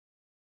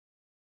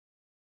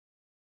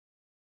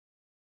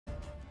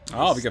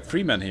Oh, we got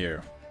Freeman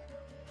here.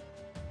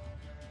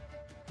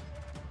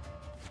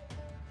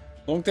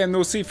 Long time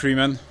no see,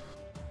 Freeman.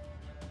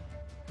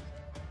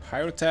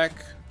 Pyrotech.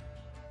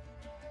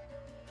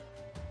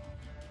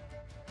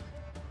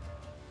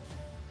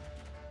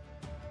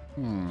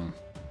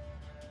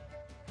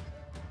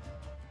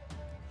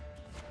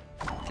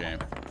 Okay.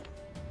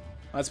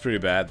 That's pretty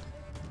bad.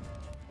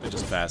 I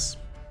just pass.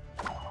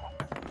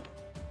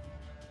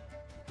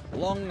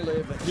 Long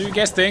live. Do you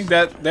guys think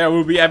that there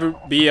will ever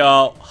be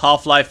a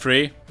Half-Life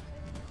 3?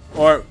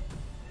 Or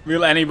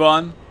will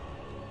anyone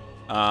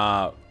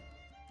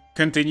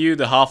continue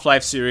the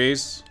Half-Life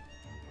series?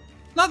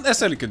 Not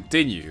necessarily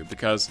continue,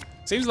 because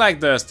it seems like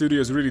the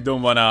studios really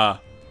don't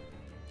wanna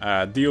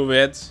deal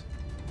with.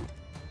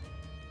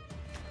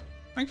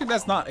 Actually,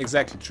 that's not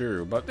exactly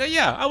true, but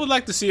yeah, I would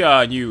like to see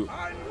a new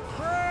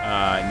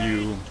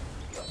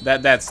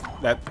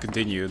that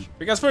continued.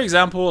 Because, for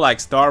example, like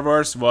Star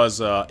Wars was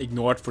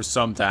ignored for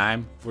some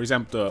time. For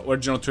example, the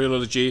original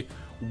trilogy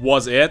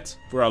was it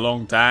for a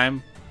long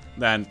time.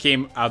 Then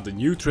came out the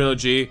new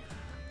trilogy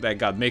that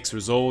got mixed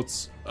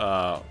results,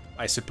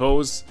 I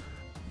suppose.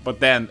 But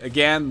then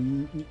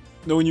again,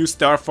 no new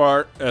Star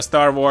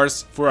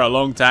Wars for a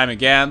long time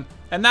again.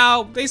 And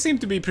now they seem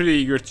to be pretty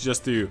eager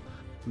to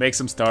make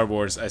some Star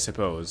Wars, I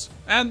suppose.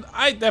 And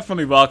I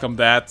definitely welcome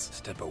that.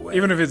 Step away.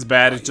 Even if it's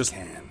bad, it's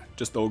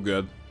just all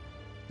good.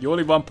 You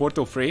only want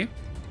Portal free?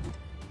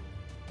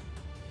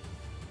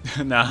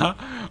 Nah,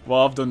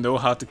 Valve don't know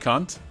how to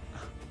count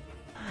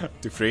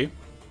to free.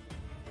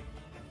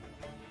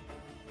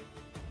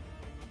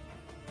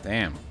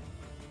 Damn.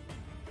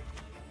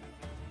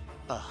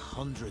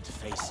 100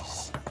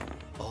 faces,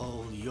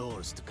 all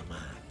yours to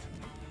command.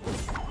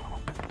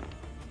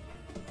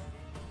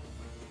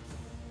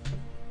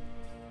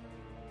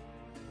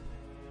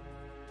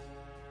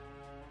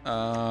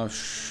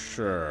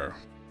 Sure.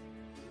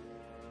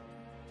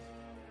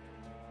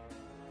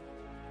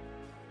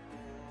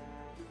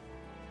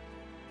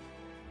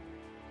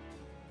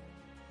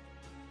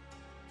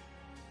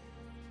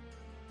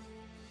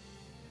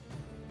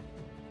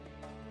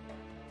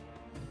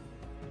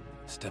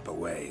 Step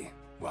away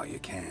while you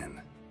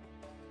can.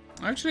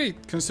 Actually,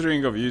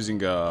 considering of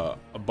using a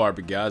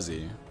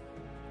Barbigazi.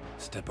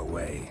 Step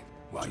away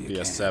while you can. Be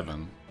a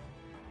 7.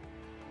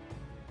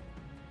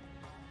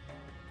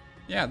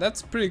 Yeah,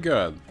 that's pretty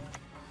good.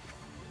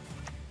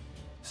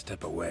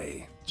 Step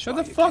away. Shut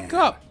the fuck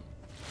up!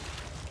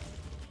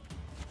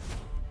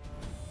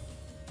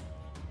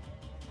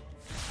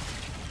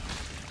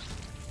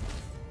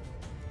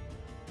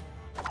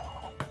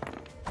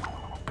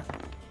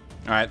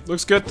 Alright,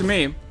 looks good to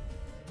me.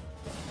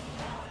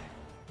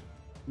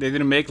 They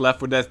didn't make Left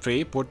 4 Dead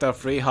 3, Portal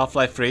 3,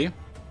 Half-Life 3.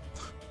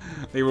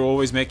 They were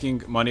always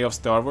making money off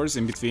Star Wars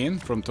in between,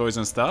 from toys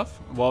and stuff.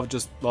 Valve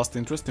just lost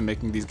interest in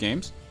making these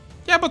games.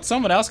 Yeah, but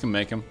someone else can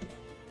make them.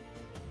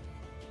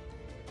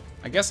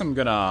 I guess I'm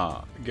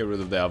gonna get rid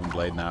of the Elven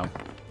Blade now.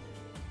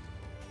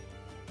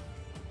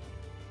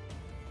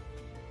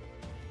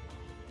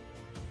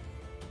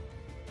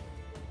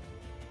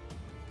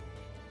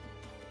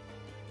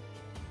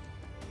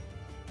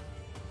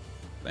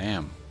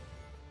 Damn.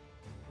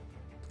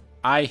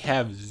 I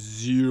have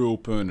 0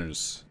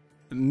 punters.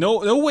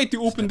 No way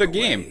to open the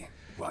game.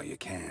 While you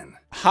can.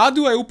 How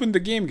do I open the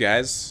game,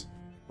 guys?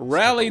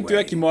 Rally into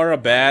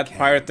Akimara bad,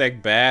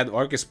 Pyrotech bad,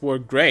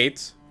 Orchespore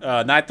great,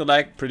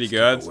 Nightlight pretty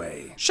good.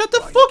 Shut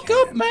the fuck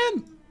up,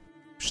 man!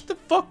 Shut the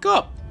fuck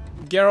up,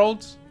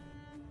 Geralt.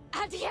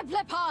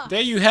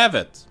 There you have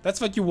it.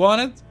 That's what you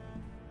wanted?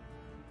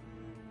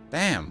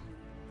 Damn.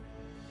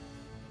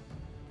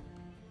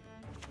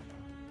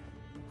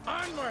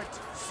 Onward,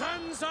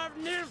 sons of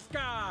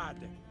Nilfgaard!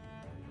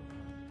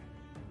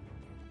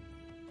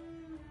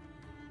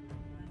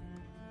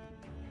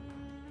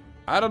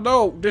 I don't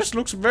know, this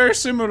looks very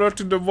similar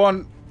to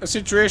the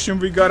situation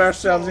we got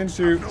ourselves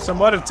into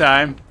some other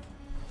time.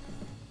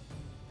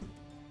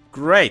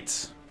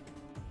 Great.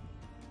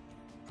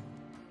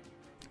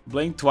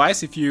 Blink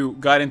twice if you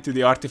got into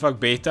the artifact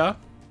beta?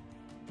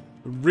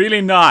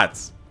 Really not.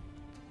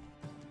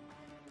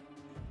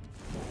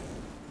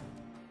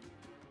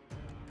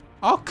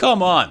 Oh,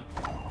 come on.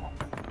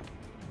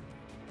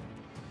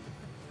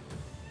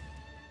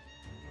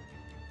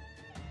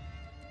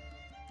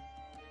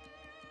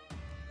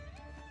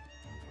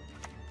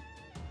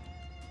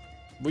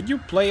 Would you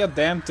play a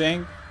damn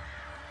thing?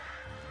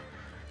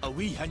 A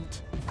wee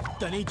hint.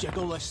 Dunny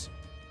jiggleless.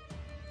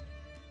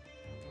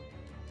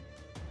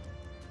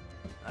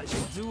 I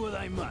shall do what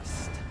I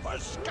must. For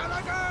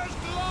Skellige's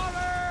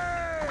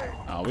glory!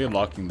 Oh, we're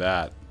locking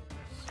that.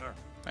 Sir.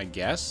 I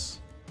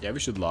guess. Yeah, we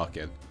should lock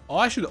it. Oh,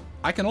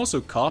 I can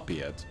also copy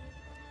it.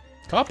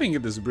 Copying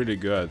it is really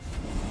good.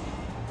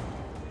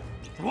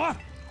 What?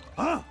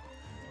 Huh?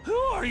 Who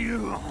are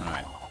you?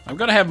 Alright. I'm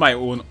gonna have my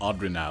own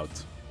Odrin out.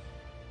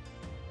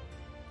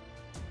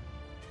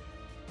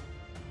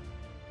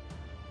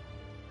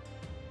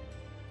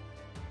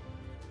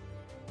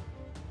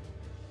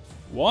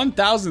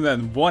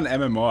 $1,001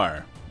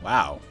 MMR.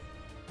 Wow.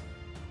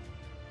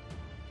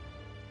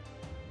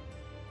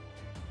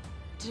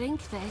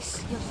 Drink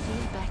this, you'll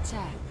feel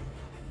better.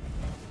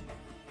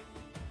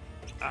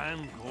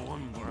 I'm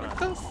going What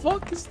brown. the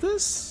fuck is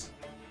this?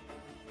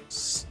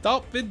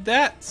 Stop with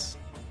that.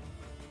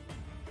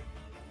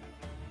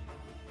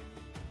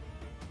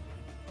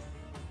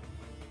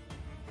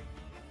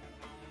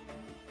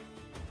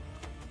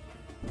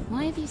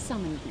 Why have you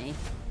summoned me?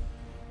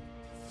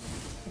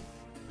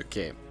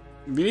 Okay.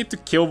 We need to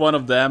kill one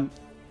of them.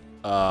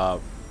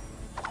 Lock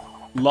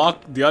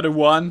the other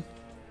one.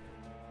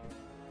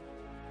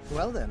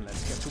 Well then,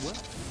 let's get to work.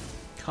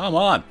 Come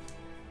on.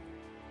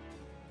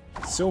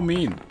 So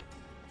mean.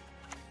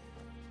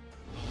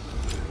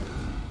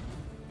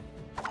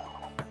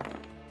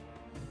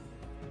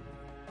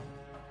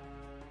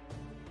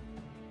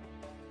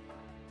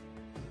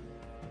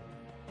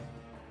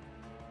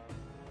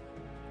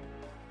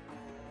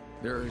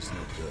 There is no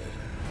good,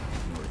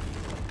 nor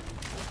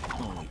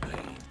evil, only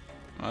pain.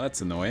 Oh,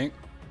 that's annoying.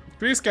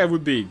 This guy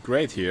would be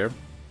great here.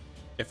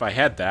 If I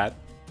had that.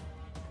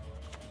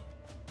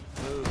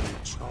 Who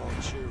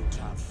taught you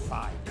to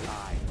fight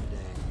like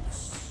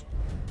this?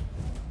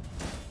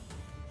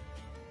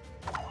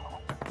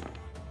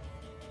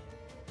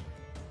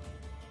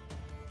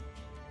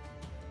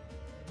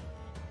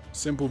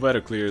 Simple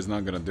weather clear is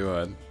not gonna do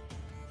it.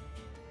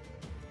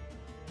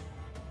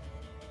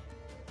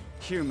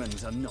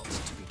 Humans are not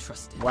to be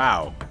trusted.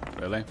 Wow.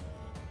 Really?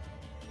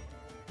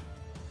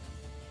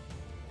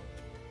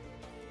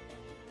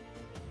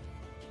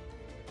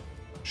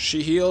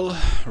 Shihil,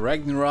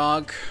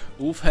 Ragnarok,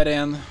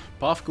 Ulfheden,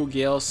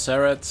 Pafkogel,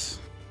 Seret.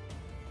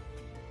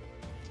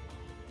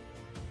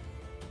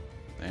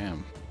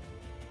 Damn.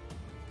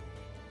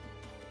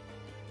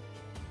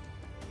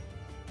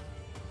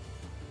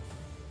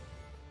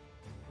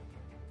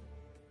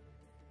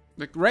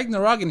 Like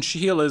Ragnarok and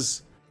Shihil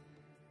is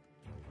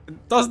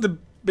does the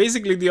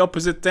basically the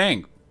opposite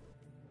thing.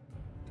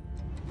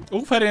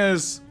 Ulfheden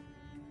is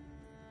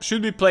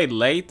should be played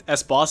late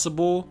as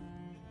possible.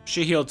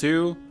 Shihil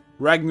too.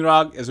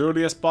 Ragnarok as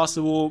early as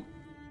possible.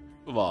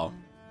 Well,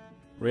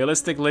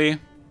 realistically.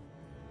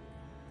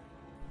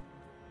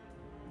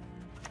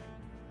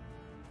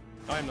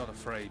 I'm not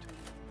afraid.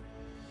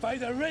 By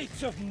the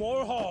rates of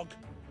Morhog!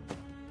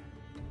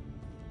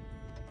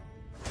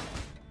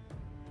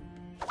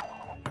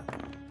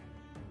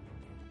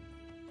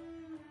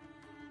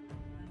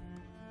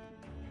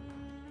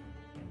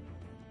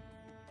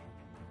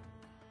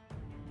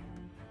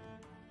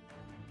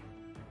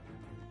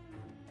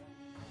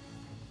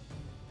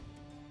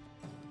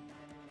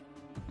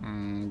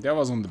 That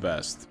wasn't the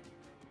best.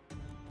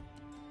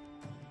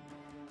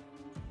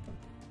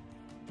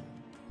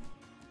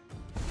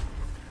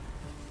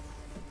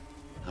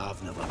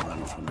 I've never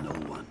run from no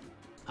one,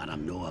 and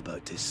I'm no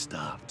about to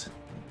start.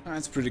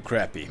 That's pretty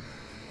crappy.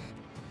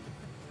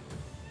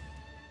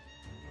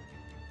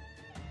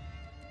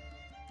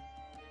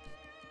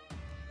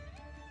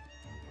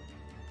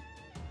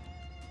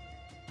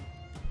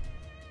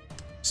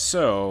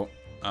 So,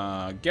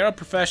 Geralt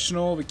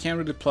Professional, we can't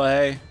really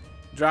play.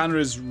 Drowner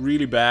is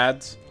really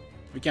bad.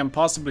 We can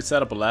possibly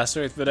set up a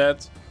Lacerate with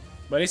it.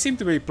 But he seems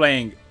to be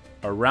playing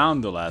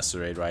around the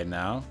Lacerate right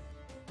now.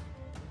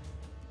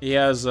 He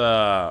has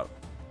 4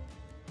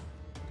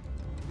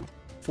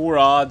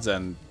 odds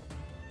and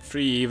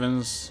 3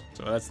 evens,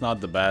 so that's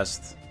not the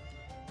best.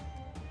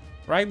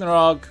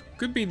 Ragnarok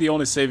could be the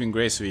only saving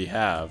grace we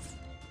have.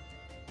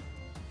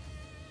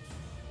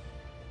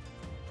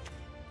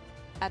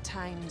 At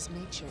times,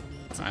 nature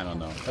needs. I don't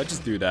know. Let's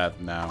just do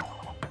that now.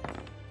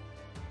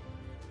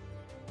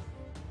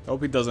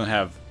 Hope he doesn't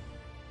have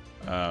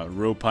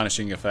row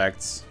punishing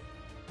effects.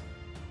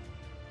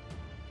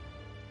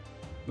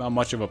 Not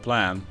much of a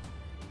plan.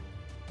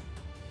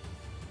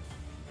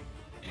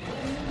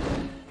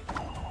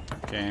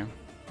 Okay.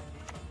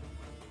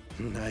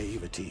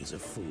 Naivety is a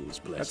fool's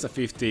blessing. That's a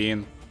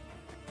 15.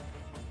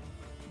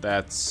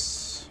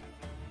 That's...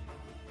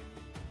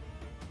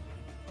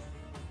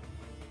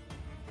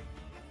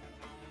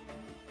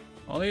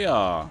 only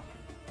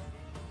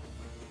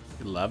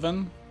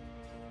 11?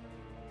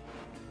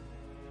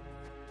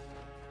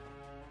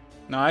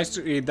 No,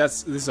 actually,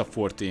 this is a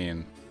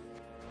 14.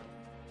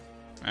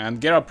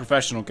 And Geralt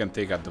Professional can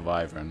take out the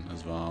Wyvern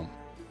as well.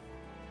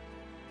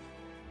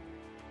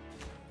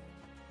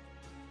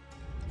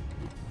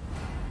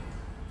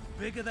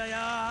 Bigger they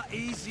are,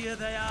 easier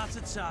they are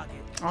to target.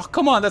 Oh,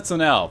 come on, that's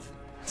an elf.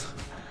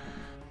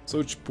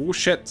 Such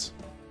bullshit.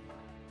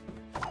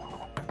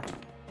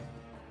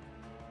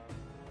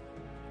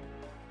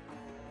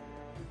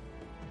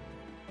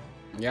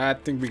 Yeah, I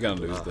think we're gonna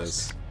lose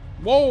this.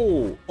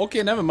 Whoa!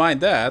 Okay, never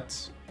mind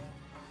that.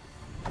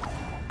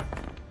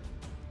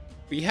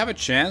 We have a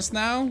chance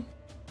now?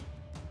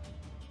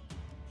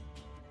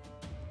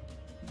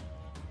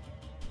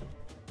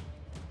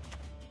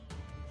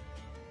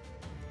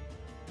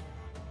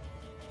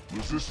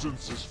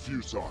 Resistance is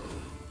futile.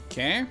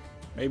 Okay.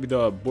 Maybe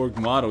the Borg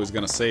motto is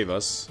gonna save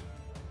us.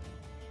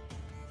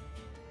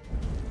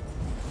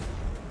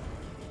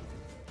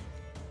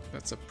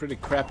 That's a pretty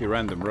crappy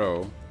random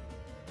row.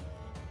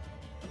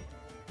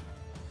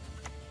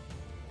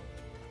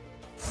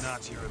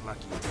 Not your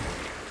lucky.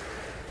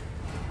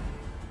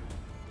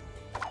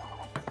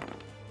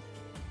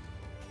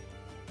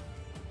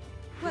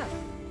 Well,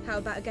 how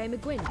about a game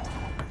of Gwent?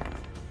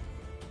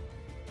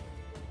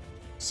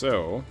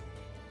 So...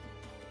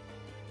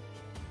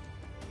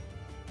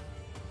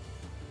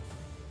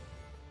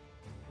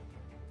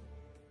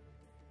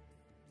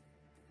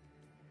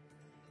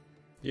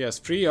 Yes,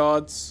 3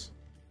 odds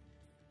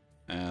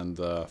and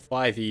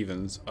 5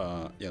 evens.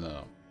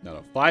 No,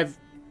 5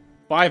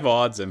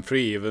 odds and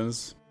 3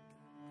 evens.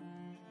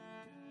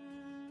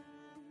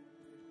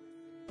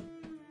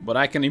 But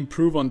I can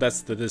improve on that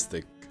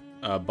statistic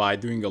by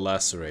doing a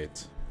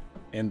lacerate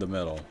in the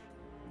middle.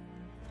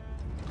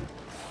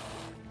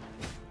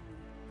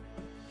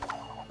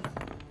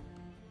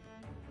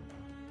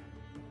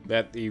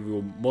 That he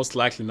will most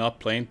likely not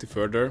play into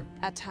further.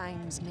 At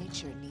times,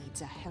 nature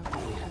needs a helping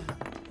hand.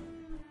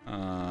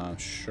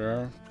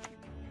 Sure.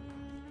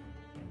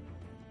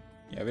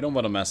 Yeah, we don't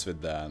want to mess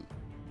with that.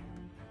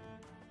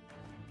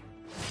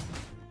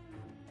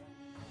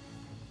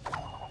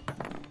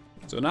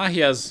 So now he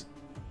has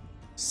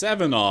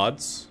 7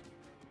 odds.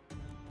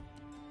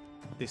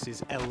 This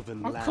is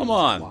elven land, come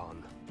on.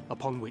 Juan,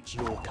 upon which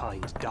your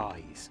kind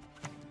dies.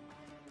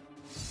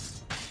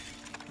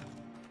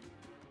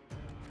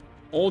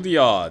 All the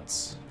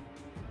odds.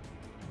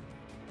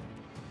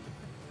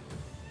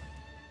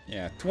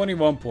 Yeah,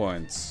 21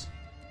 points.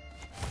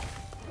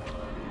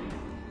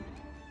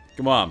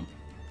 Come on.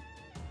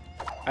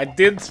 I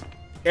did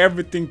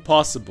everything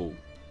possible.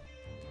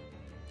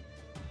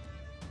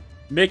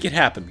 Make it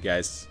happen,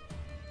 guys.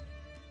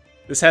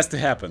 This has to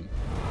happen.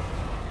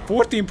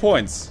 14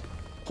 points.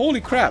 Holy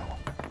crap.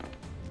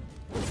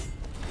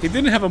 He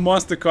didn't have a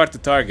monster card to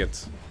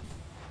target.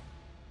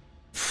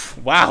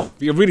 Wow,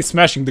 we are really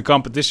smashing the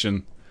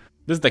competition.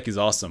 This deck is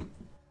awesome.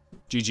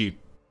 GG.